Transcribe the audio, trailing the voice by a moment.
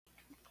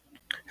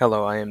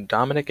Hello, I am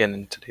Dominic, and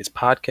in today's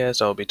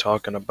podcast, I will be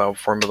talking about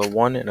Formula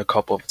One and a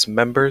couple of its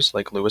members,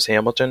 like Lewis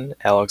Hamilton,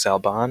 Alex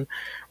Albon,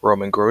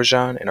 Roman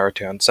Grosjean, and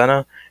Ayrton Senna.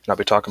 And I'll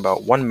be talking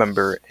about one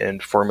member in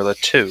Formula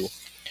Two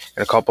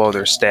and a couple of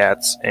their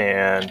stats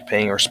and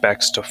paying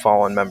respects to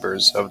fallen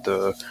members of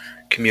the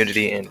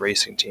community and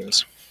racing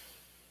teams.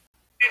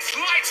 It's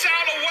lights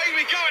out, away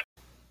we go!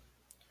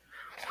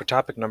 For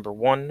topic number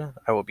one,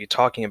 I will be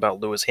talking about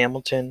Lewis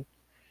Hamilton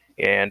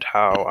and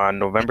how on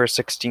November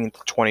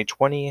 16th,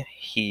 2020,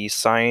 he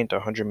signed a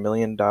 $100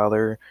 million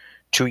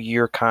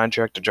two-year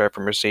contract to drive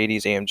for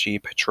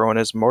Mercedes-AMG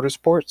Petronas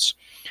Motorsports.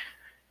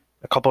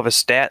 A couple of his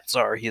stats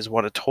are he has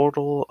won a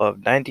total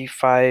of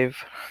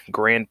 95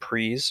 Grand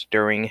Prix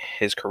during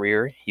his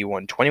career. He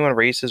won 21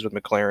 races with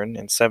McLaren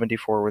and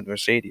 74 with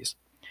Mercedes,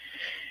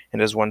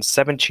 and has won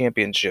 7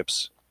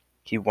 championships.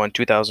 He won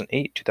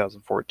 2008,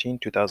 2014,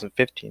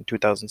 2015,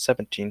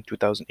 2017,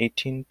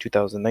 2018,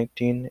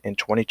 2019, and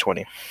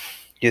 2020.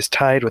 He is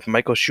tied with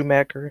Michael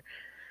Schumacher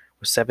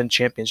with 7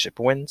 championship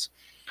wins.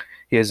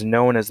 He is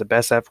known as the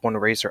best F1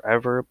 racer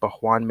ever,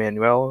 but Juan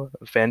Manuel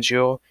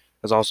Fangio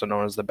is also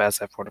known as the best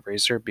F1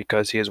 racer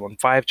because he has won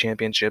 5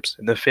 championships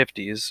in the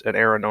 50s, an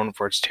era known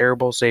for its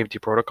terrible safety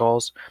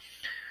protocols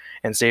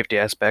and safety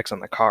aspects on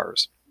the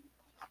cars.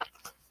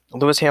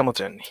 Lewis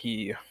Hamilton,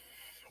 he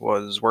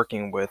was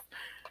working with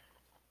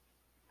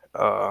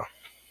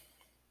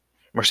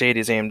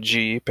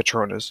Mercedes-AMG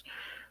Petronas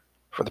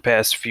for the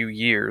past few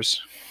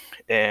years,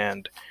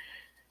 and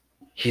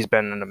he's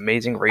been an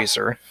amazing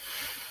racer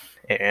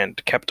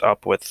and kept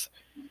up with.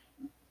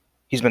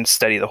 He's been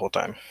steady the whole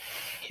time.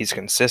 He's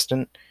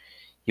consistent.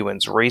 He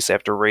wins race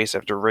after race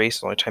after race.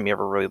 The only time he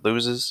ever really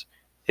loses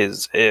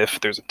is if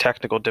there's a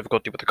technical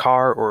difficulty with the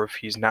car or if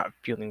he's not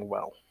feeling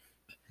well.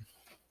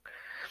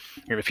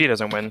 And if he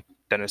doesn't win,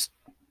 then his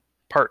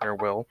partner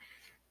will,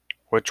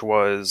 which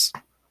was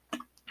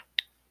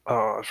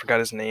I forgot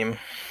his name,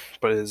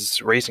 but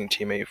his racing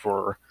teammate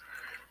for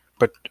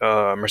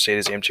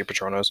Mercedes-AMG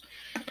Petronas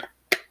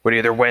would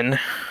either win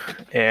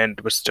and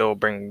would still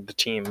bring the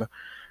team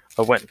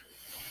a win,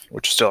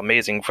 which is still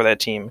amazing for that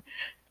team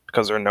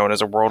because they're known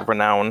as a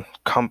world-renowned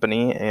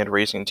company and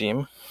racing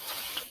team.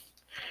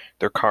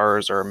 Their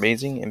cars are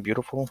amazing and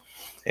beautiful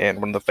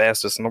and one of the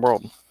fastest in the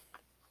world.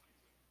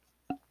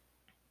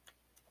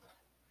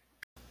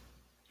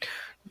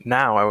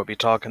 Now I will be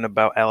talking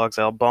about Alex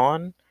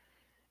Albon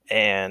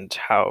and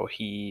how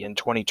he in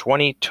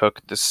 2020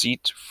 took the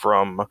seat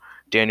from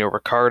Daniel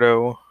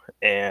Ricciardo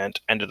and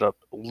ended up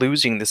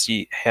losing the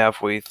seat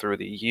halfway through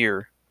the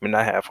year. I mean,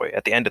 not halfway,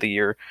 at the end of the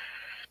year,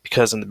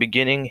 because in the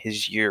beginning,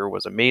 his year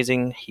was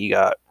amazing. He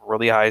got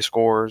really high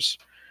scores,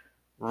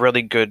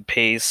 really good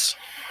pace,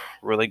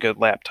 really good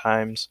lap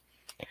times.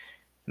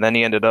 And then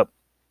he ended up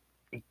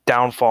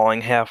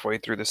downfalling halfway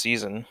through the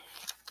season,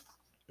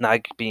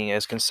 not being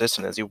as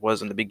consistent as he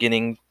was in the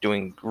beginning,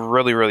 doing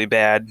really, really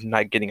bad,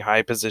 not getting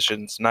high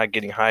positions, not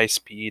getting high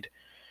speed.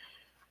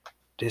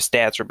 His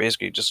stats were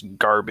basically just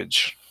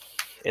garbage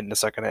in the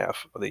second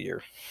half of the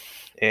year.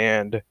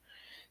 And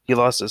he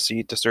lost his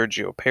seat to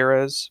Sergio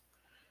Perez,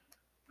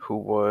 who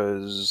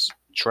was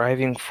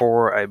driving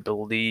for, I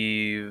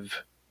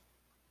believe,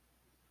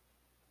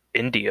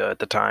 India at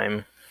the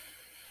time.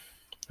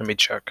 Let me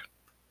check.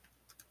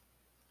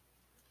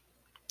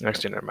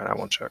 Actually, never mind, I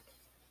won't check.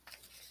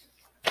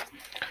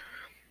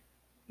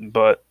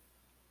 But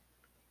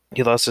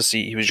he lost his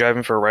seat. He was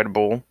driving for Red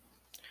Bull,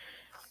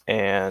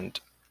 and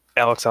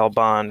Alex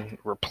Albon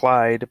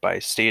replied by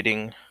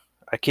stating,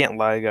 "I can't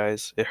lie,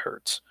 guys, it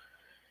hurts.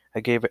 I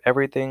gave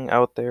everything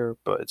out there,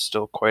 but it's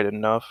still quite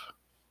enough.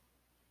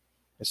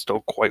 It still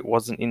quite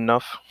wasn't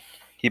enough."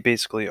 He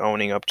basically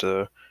owning up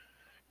to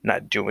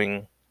not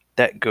doing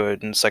that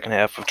good in the second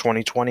half of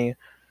 2020.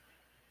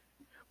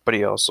 But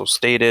he also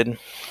stated,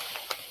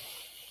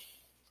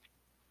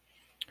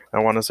 "I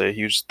want to say a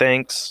huge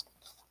thanks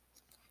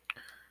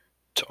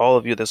to all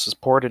of you that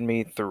supported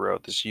me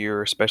throughout this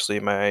year, especially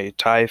my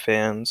Thai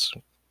fans."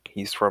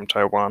 He's from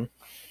Taiwan.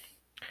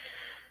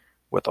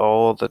 "With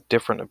all the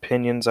different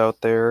opinions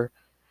out there,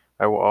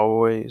 I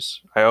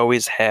always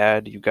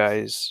had you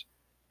guys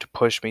to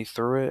push me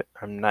through it.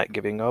 I'm not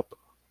giving up.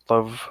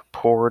 I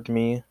poured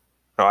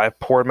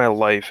my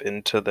life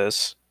into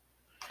this,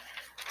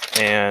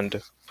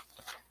 and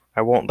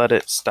I won't let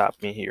it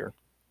stop me here.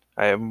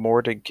 I have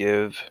more to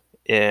give,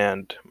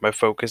 and my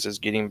focus is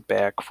getting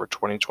back for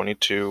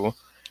 2022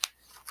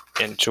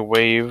 and to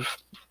wave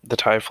the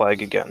Thai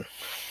flag again."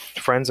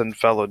 Friends and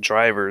fellow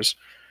drivers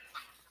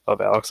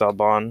of Alex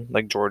Albon,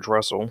 like George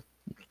Russell,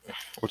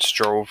 which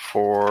drove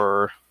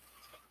for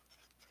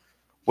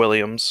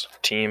Williams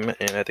team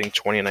in, I think,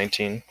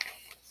 2019,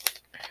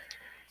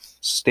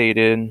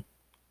 stated,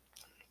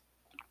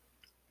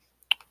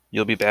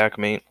 "You'll be back,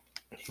 mate."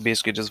 He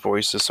basically just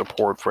voiced his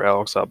support for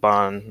Alex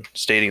Albon,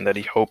 stating that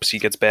he hopes he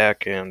gets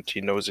back and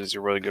he knows he's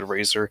a really good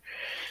racer.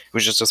 It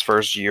was just his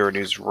first year and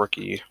he's a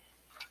rookie,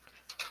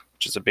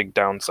 which is a big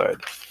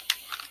downside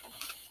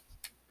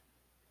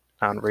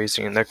on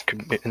racing in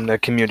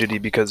that community,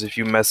 because if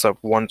you mess up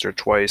once or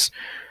twice,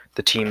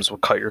 the teams will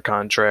cut your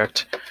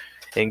contract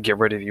and get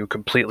rid of you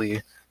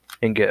completely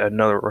and get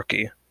another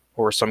rookie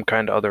or some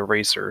kind of other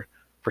racer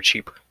for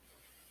cheap.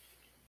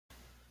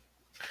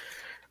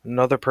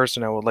 Another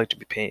person I would like to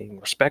be paying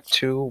respect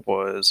to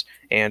was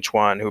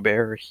Antoine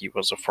Hubert. He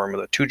was a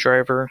Formula 2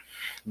 driver,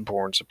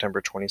 born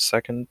September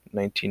 22nd,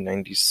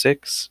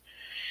 1996.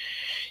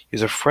 He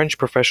was a French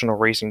professional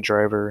racing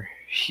driver.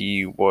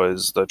 He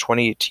was the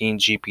 2018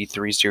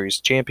 GP3 Series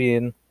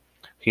champion.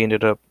 He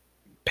ended up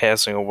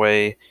passing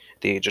away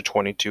at the age of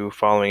 22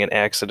 following an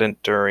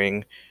accident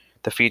during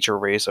the feature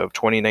race of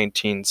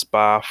 2019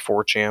 Spa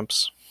 4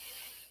 Champs,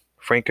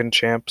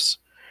 Frankenchamps,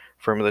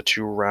 Formula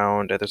 2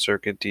 round at the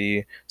Circuit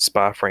de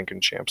Spa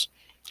Frankenchamps.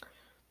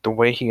 The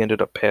way he ended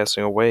up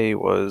passing away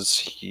was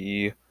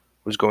he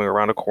was going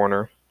around a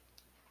corner.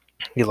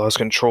 He lost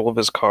control of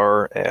his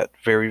car at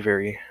very,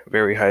 very,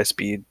 very high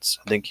speeds.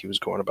 I think he was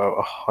going about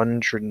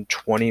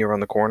 120 around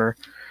the corner.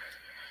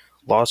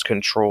 Lost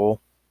control,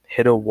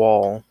 hit a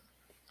wall,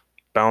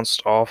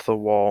 bounced off the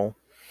wall,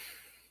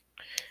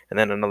 and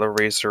then another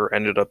racer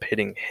ended up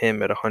hitting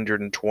him at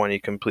 120,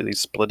 completely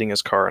splitting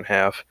his car in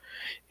half,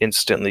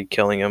 instantly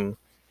killing him,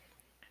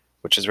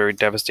 which is very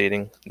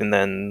devastating. And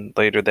then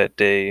later that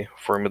day,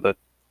 Formula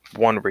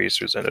 1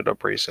 racers ended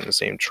up racing the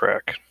same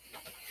track.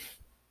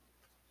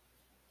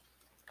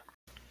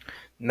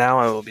 Now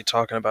I will be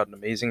talking about an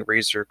amazing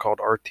racer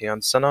called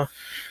Ayrton Senna.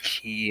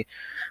 He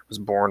was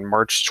born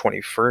March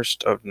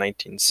 21st of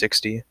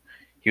 1960.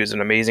 He was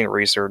an amazing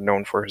racer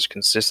known for his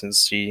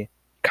consistency,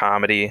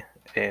 comedy,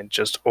 and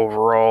just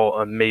overall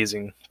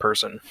amazing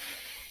person.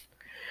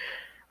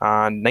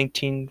 On May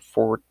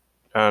 1st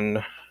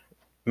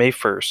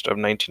of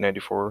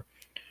 1994,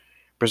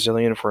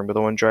 Brazilian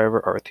Formula 1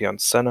 driver Ayrton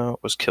Senna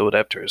was killed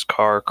after his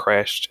car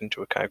crashed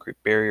into a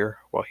concrete barrier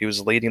while he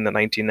was leading the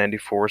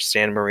 1994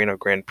 San Marino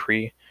Grand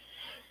Prix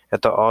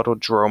at the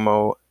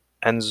Autodromo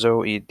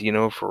Enzo e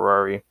Dino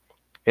Ferrari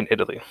in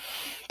Italy.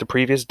 The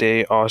previous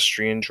day,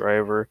 Austrian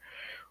driver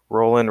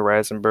Roland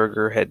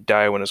Ratzenberger had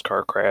died when his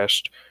car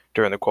crashed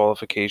during the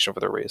qualification for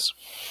the race.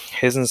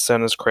 His and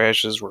Senna's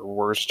crashes were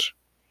worst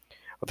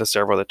of the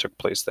several that took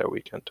place that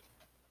weekend.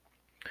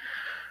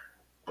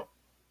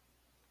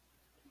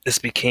 This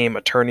became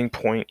a turning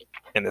point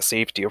in the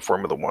safety of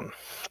Formula One,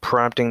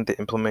 prompting the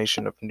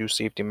implementation of new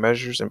safety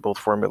measures in both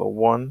Formula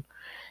One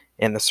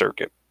and the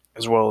circuit,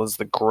 as well as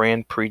the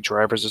Grand Prix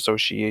Drivers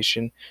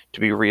Association to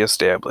be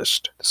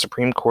re-established. The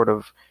Supreme Court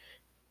of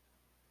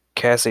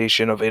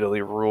Cassation of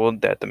Italy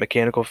ruled that the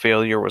mechanical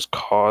failure was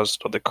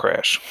caused of the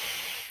crash.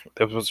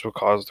 That was what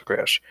caused the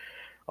crash,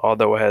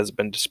 although it has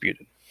been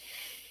disputed.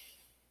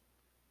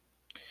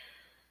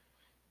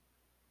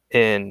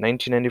 In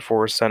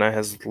 1994, Senna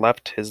has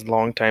left his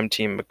longtime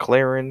team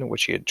McLaren,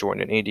 which he had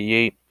joined in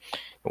 '88,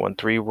 and won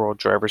 3 World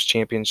Drivers'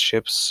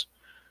 Championships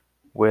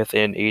with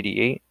in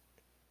 '88,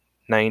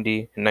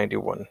 '90, and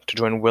 '91, to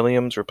join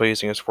Williams,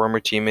 replacing his former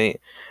teammate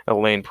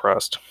Alain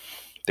Prost.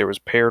 They was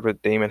paired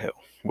with Damon Hill.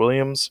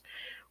 Williams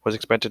was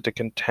expected to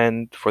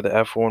contend for the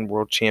F1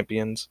 World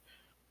Champions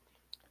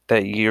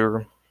that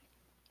year.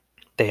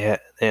 They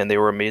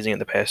were amazing in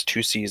the past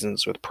 2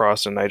 seasons with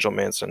Prost and Nigel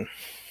Mansell.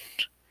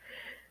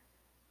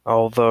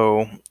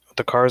 Although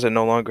the cars that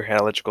no longer had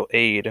electrical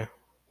aid,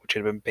 which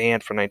had been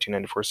banned for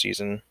 1994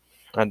 season,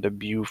 on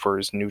debut for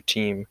his new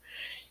team,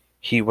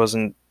 he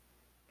wasn't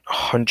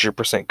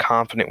 100%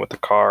 confident with the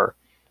car,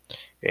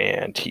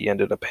 and he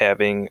ended up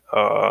having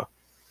a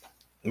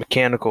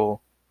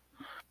mechanical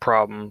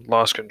problem,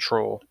 lost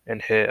control,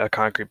 and hit a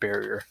concrete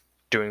barrier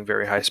doing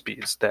very high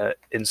speeds that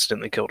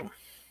instantly killed him.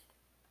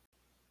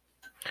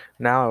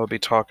 Now I will be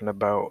talking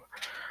about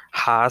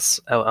Haas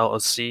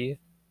LLC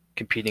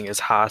competing as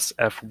Haas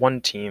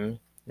F1 team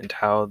and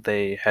how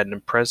they had an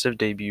impressive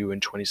debut in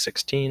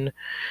 2016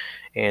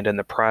 and in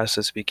the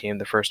process became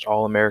the first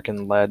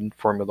All-American led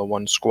Formula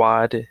 1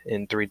 squad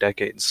in 3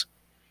 decades.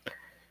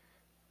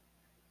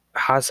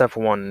 Haas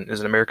F1 is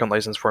an American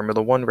licensed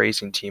Formula 1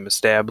 racing team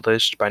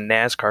established by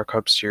NASCAR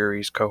Cup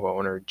Series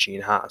co-owner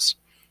Gene Haas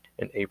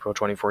in April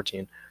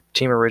 2014. The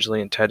team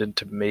originally intended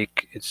to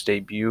make its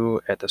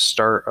debut at the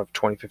start of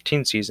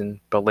 2015 season,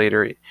 but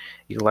later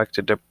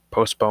elected to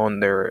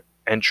postpone their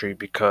entry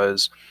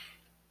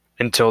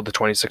until the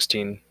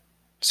 2016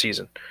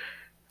 season.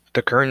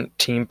 The current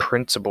team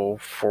principal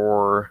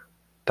for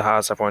the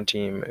Haas F1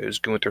 team is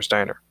Gunther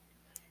Steiner.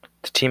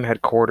 The team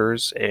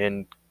headquarters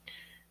in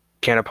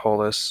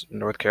Kannapolis,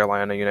 North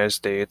Carolina, United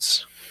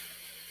States,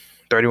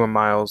 31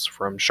 miles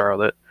from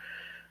Charlotte,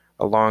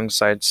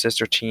 alongside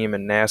sister team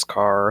in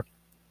NASCAR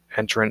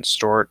Entrant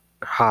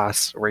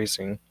Stewart-Haas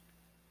Racing.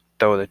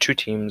 Though the 2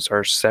 teams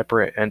are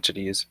separate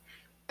entities,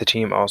 the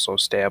team also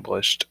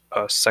established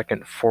a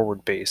second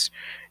forward base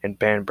in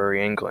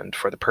Banbury, England,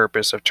 for the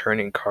purpose of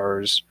turning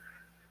cars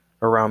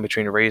around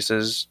between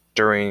races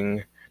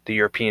during the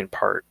European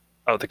part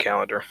of the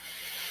calendar.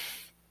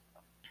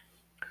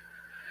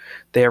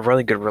 They have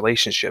really good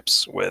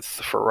relationships with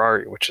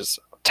Ferrari, which is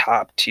a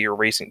top-tier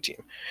racing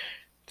team.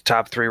 The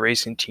top 3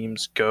 racing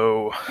teams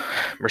go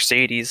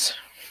Mercedes,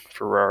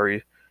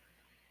 Ferrari,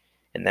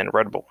 and then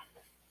Red Bull.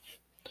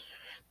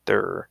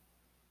 Their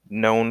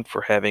known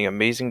for having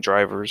amazing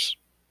drivers,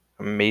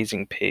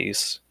 amazing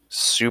pace,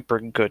 super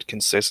good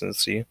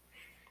consistency,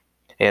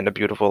 and a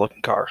beautiful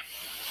looking car.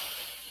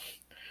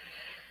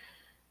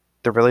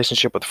 The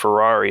relationship with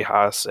Ferrari,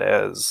 Haas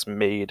has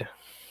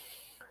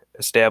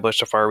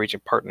established a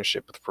far-reaching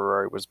partnership with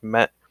Ferrari was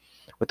met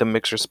with a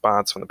mixed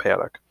response from the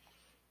paddock.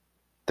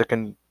 The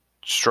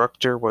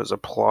constructor was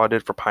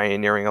applauded for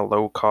pioneering a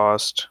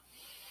low-cost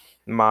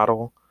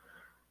model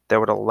that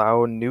would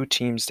allow new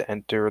teams to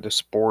enter the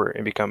sport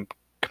and become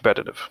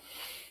competitive,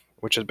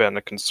 which has been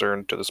a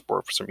concern to the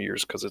sport for some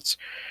years because it's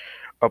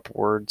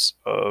upwards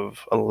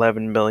of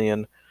 11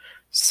 million,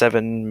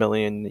 7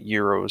 million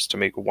euros to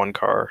make one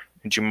car,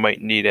 and you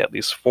might need at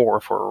least four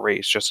for a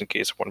race just in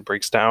case one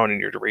breaks down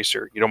and you're the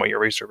racer. You don't want your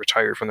racer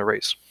retired from the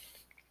race.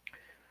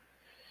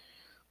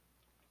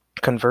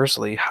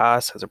 Conversely,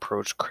 Haas has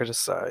approached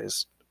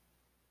criticized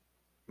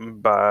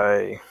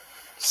by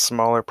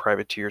smaller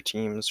privateer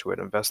teams who had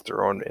invested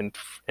their own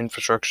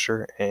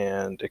infrastructure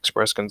and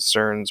expressed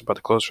concerns about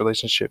the close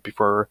relationship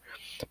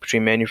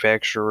between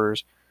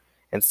manufacturers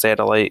and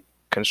satellite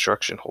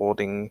construction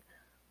holding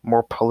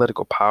more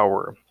political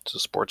power to the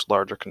sport's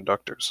larger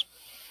constructors.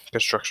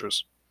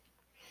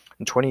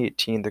 In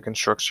 2018, the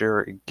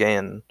constructor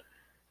again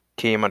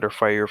came under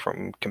fire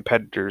from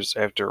competitors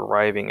after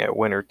arriving at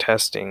winter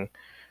testing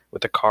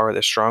with a car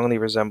that strongly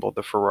resembled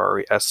the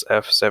Ferrari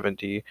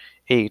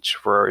SF70H,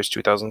 Ferrari's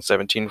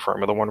 2017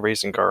 Formula One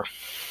racing car.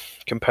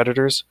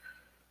 Competitors,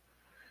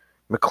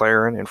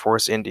 McLaren and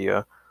Force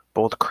India,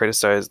 both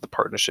criticized the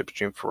partnership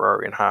between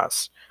Ferrari and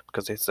Haas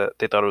because they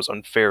thought it was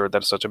unfair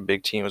that such a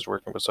big team was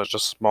working with such a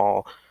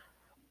small,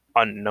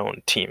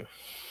 unknown team.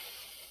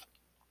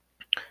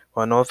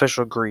 While no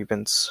official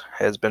grievance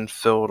has been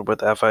filed with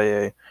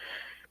FIA,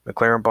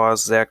 McLaren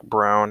boss Zak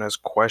Brown has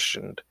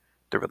questioned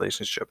the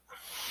relationship.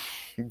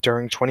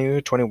 During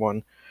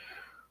 2021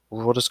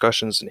 rule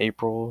discussions in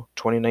April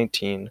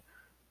 2019,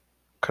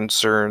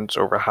 concerns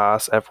over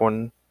Haas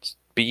F1's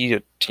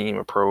team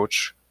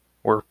approach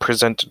were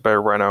presented by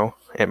Renault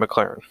and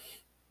McLaren.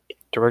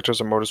 Directors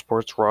of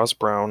Motorsports Ross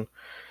Brown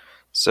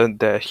said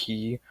that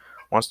he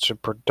wants to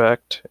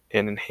protect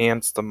and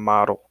enhance the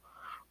model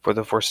for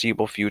the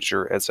foreseeable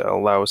future as it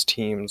allows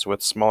teams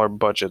with smaller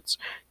budgets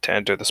to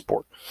enter the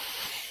sport.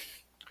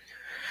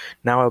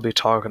 Now I'll be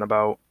talking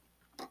about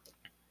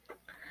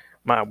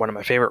one of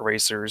my favorite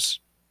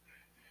racers,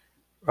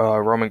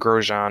 Romain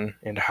Grosjean,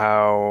 and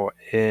how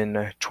in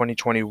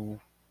 2020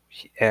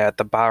 at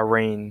the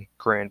Bahrain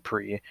Grand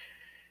Prix,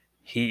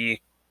 he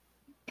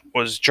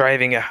was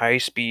driving at high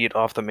speed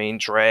off the main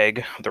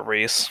drag of the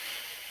race.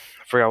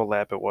 I forgot what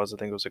lap it was. I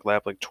think it was like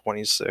lap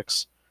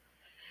 26.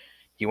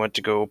 He went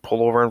to go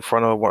pull over in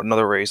front of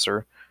another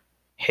racer,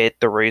 hit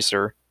the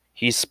racer.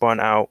 He spun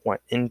out,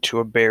 went into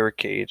a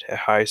barricade at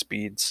high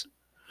speeds.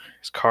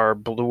 His car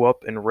blew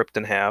up and ripped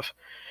in half.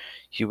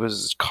 He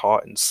was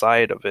caught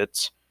inside of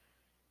it,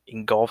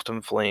 engulfed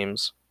in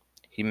flames.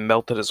 He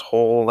melted his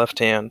whole left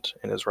hand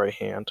and his right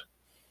hand.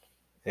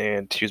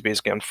 And he was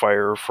basically on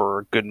fire for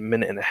a good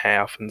minute and a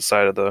half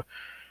inside of the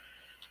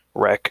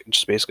wreck,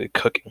 just basically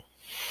cooking.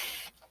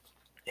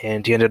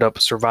 And he ended up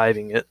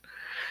surviving it,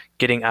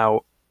 getting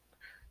out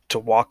to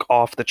walk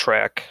off the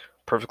track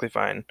perfectly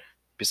fine,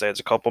 besides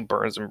a couple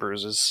burns and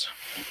bruises.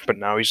 But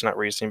now he's not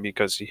racing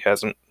because he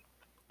hasn't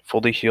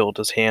fully healed.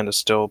 His hand is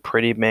still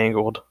pretty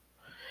mangled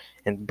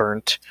and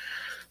burnt.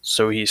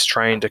 So he's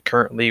trying to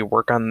currently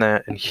work on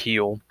that and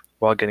heal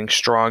while getting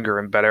stronger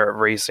and better at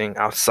racing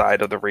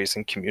outside of the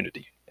racing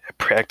community,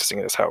 practicing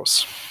at his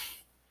house.